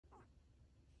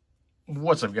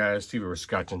What's up, guys? Steve over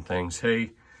Scotching Things.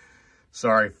 Hey,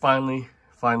 sorry, finally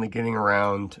getting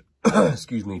around,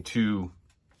 excuse me, to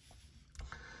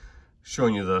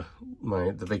showing you the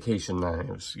vacation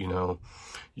knives. You know,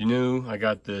 you knew I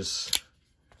got this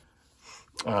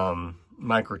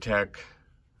Microtech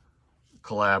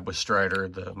collab with Strider,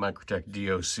 the Microtech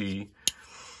D.O.C.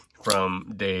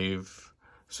 from Dave.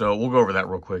 So we'll go over that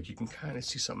real quick. You can kind of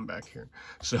see something back here.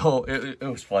 So it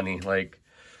was funny, like,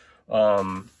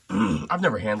 I've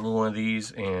never handled one of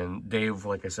these, and Dave,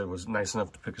 like I said, was nice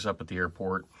enough to pick us up at the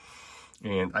airport,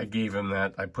 and I gave him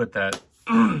that. I put that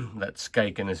that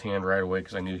skike in his hand right away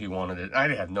because I knew he wanted it. I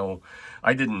didn't know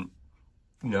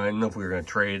if we were going to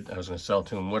trade. I was going to sell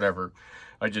to him, whatever.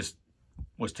 I just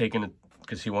was taking it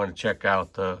because he wanted to check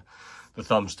out the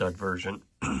thumb stud version.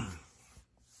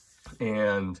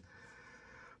 And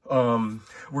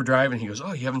we're driving. He goes,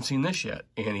 "Oh, you haven't seen this yet?"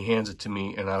 And he hands it to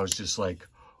me, and I was just like,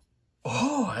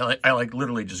 oh, I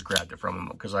literally just grabbed it from him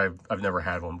because I've never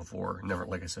had one before. Never,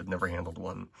 like I said, never handled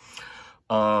one.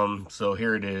 So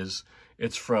here it is.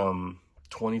 It's from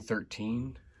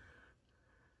 2013.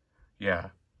 Yeah,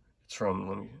 it's from,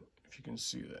 let me, if you can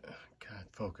see that. God,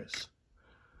 focus.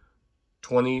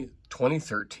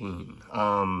 2013.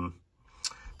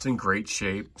 It's in great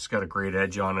shape. It's got a great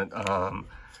edge on it. I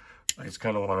just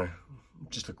kind of want to,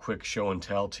 just a quick show and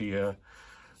tell to you.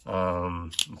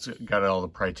 It's got all the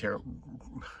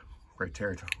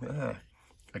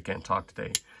I can't talk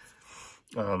today.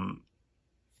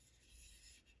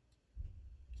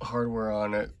 Hardware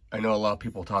on it. I know a lot of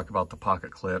people talk about the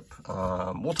pocket clip.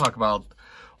 We'll talk about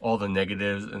all the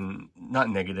negatives, and not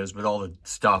negatives, but all the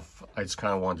stuff. I just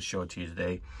kind of wanted to show it to you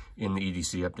today in the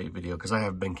EDC update video because I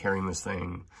have been carrying this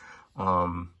thing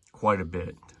quite a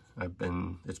bit.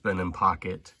 It's been in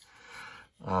pocket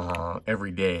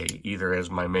every day, either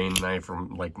as my main knife or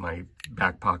like my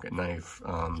back pocket knife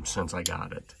since I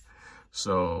got it.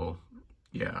 So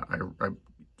yeah,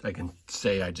 I can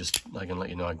say I can let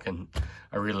you know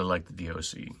I really like the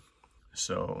D.O.C.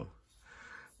 So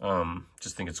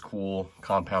just think it's cool.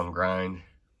 Compound grind.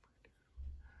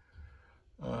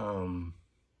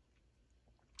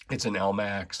 It's an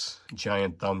L-Max,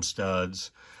 giant thumb studs,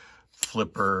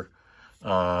 flipper.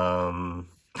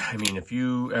 I mean, if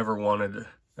you ever wanted,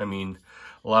 I mean,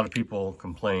 a lot of people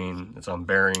complain it's on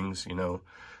bearings, you know,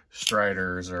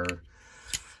 Striders or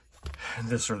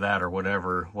this or that or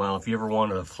whatever. Well, if you ever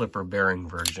wanted a flipper bearing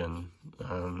version,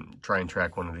 try and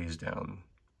track one of these down.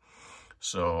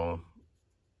 So,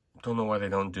 don't know why they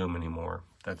don't do them anymore.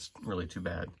 That's really too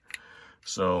bad.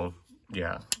 So,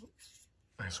 yeah,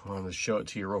 I just wanted to show it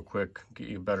to you real quick, get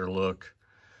you a better look.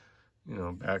 You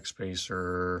know, back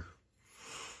spacer.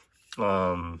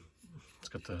 It's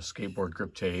got the skateboard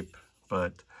grip tape,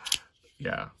 but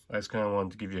yeah, I just kind of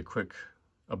wanted to give you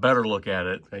a better look at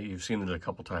it. You've seen it a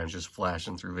couple times, just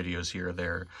flashing through videos here or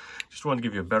there. Just wanted to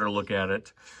give you a better look at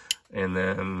it, and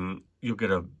then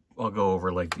I'll go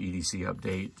over like the EDC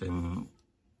update, and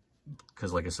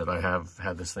because like I said, I have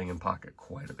had this thing in pocket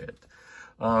quite a bit.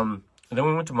 And then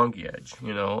we went to Monkey Edge,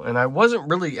 you know, and I wasn't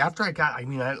really, after I got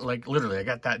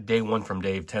that day one from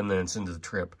Dave 10 minutes into the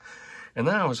trip. And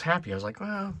then I was happy. I was like,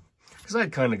 well, because I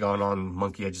had kind of gone on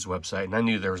Monkey Edge's website, and I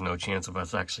knew there was no chance of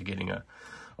us actually getting a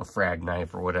frag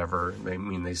knife or whatever.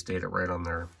 They stated it right on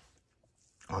their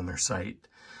site.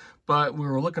 But we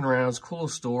were looking around. It's a cool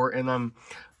store, and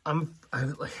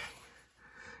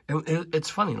it's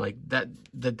funny, like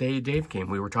the day Dave came,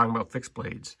 we were talking about fixed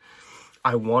blades.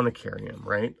 I want to carry them,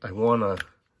 right?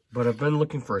 But I've been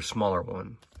looking for a smaller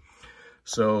one.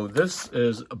 So this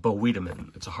is a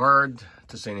Bawidamann. It's a hard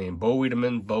to say name.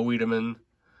 Bawidamann.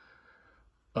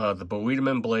 The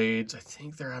Bawidamann blades, I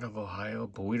think they're out of Ohio.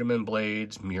 Bawidamann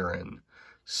blades, Muninn,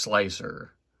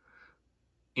 slicer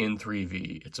in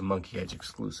 3V. It's a Monkey Edge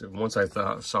exclusive. Once I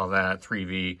saw that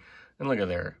 3V, and look at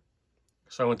there.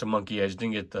 So I went to Monkey Edge,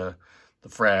 didn't get the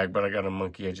frag, but I got a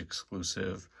Monkey Edge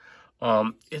exclusive.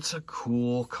 It's a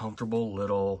cool, comfortable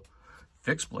little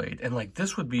fixed blade, and like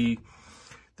this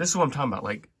is what I'm talking about.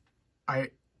 Like,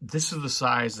 this is the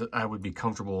size that I would be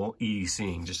comfortable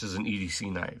EDCing, just as an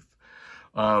EDC knife.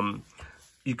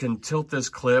 You can tilt this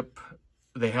clip.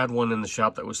 They had one in the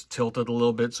shop that was tilted a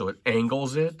little bit, so it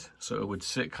angles it. So it would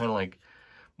sit kind of like,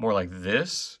 more like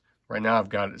this. Right now I've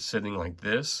got it sitting like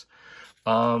this.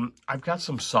 I've got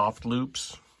some soft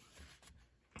loops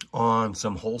on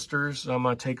some holsters I'm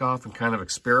going to take off and kind of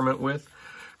experiment with.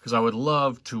 Because I would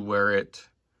love to wear it,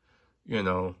 you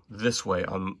know, this way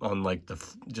on like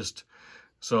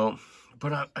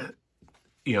but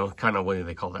you know, kind of what do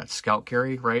they call that? Scout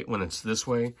carry, right? When it's this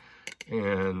way,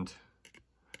 and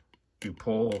you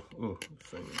pull,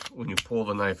 when you pull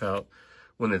the knife out,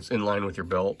 when it's in line with your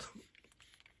belt,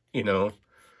 you know,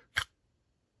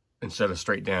 instead of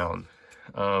straight down.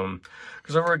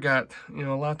 Because I've already got, you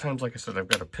know, a lot of times, like I said, I've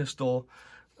got a pistol,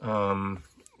 and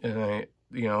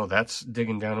you know, that's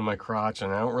digging down in my crotch,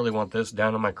 and I don't really want this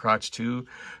down in my crotch too.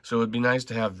 So it'd be nice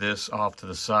to have this off to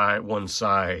the side, one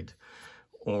side,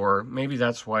 or maybe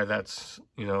that's why that's,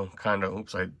 you know, kind of,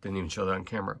 oops, I didn't even show that on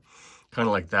camera. Kind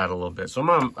of like that a little bit.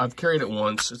 So I've carried it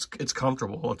once. It's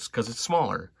comfortable. It's because it's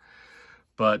smaller.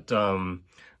 But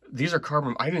these are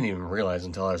carbon. I didn't even realize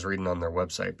until I was reading on their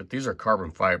website, but these are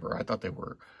carbon fiber. I thought they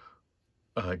were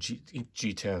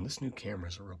G10. This new camera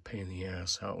is a real pain in the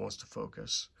ass how it wants to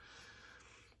focus.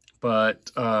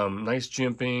 But nice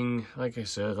jimping. Like I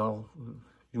said,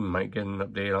 you might get an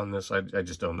update on this. I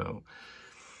just don't know.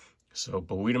 So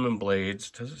Bawidamann blades.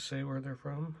 Does it say where they're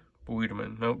from?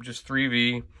 Bawidamann. Nope, just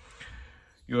 3V.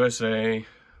 USA,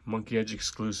 monkey edge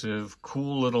exclusive,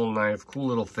 cool little knife, cool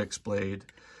little fixed blade.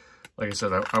 Like I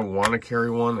said, I want to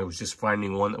carry one. It was just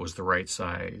finding one that was the right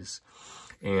size.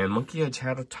 And monkey edge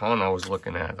had a ton I was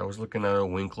looking at. I was looking at a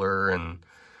Winkler and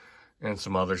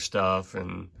some other stuff.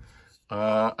 And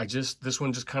this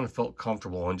one just kind of felt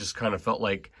comfortable and just kind of felt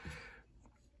like,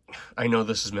 I know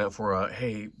this is meant for a,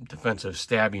 hey, defensive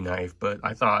stabby knife, but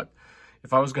I thought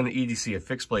if I was going to EDC a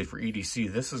fixed blade for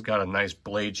EDC, this has got a nice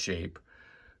blade shape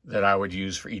that I would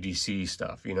use for EDC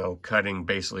stuff, you know, cutting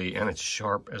basically, and it's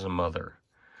sharp as a mother.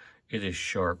 It is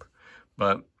sharp,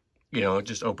 but, you know,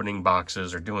 just opening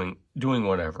boxes or doing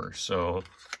whatever. So,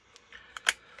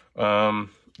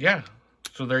 yeah,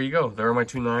 so there you go. There are my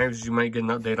two knives. You might get an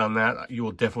update on that. You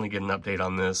will definitely get an update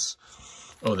on this.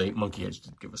 Oh, Monkey Edge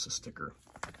did give us a sticker.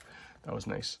 That was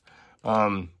nice.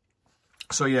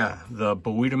 So yeah, the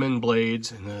Bawidamann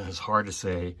blades, and it's hard to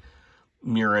say,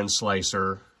 Muninn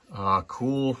slicer.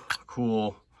 Cool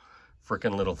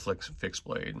freaking little fixed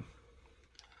blade.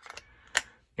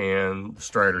 And the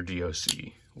Strider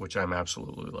D.O.C, which I'm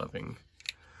absolutely loving.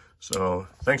 So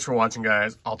thanks for watching,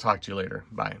 guys. I'll talk to you later.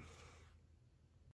 Bye.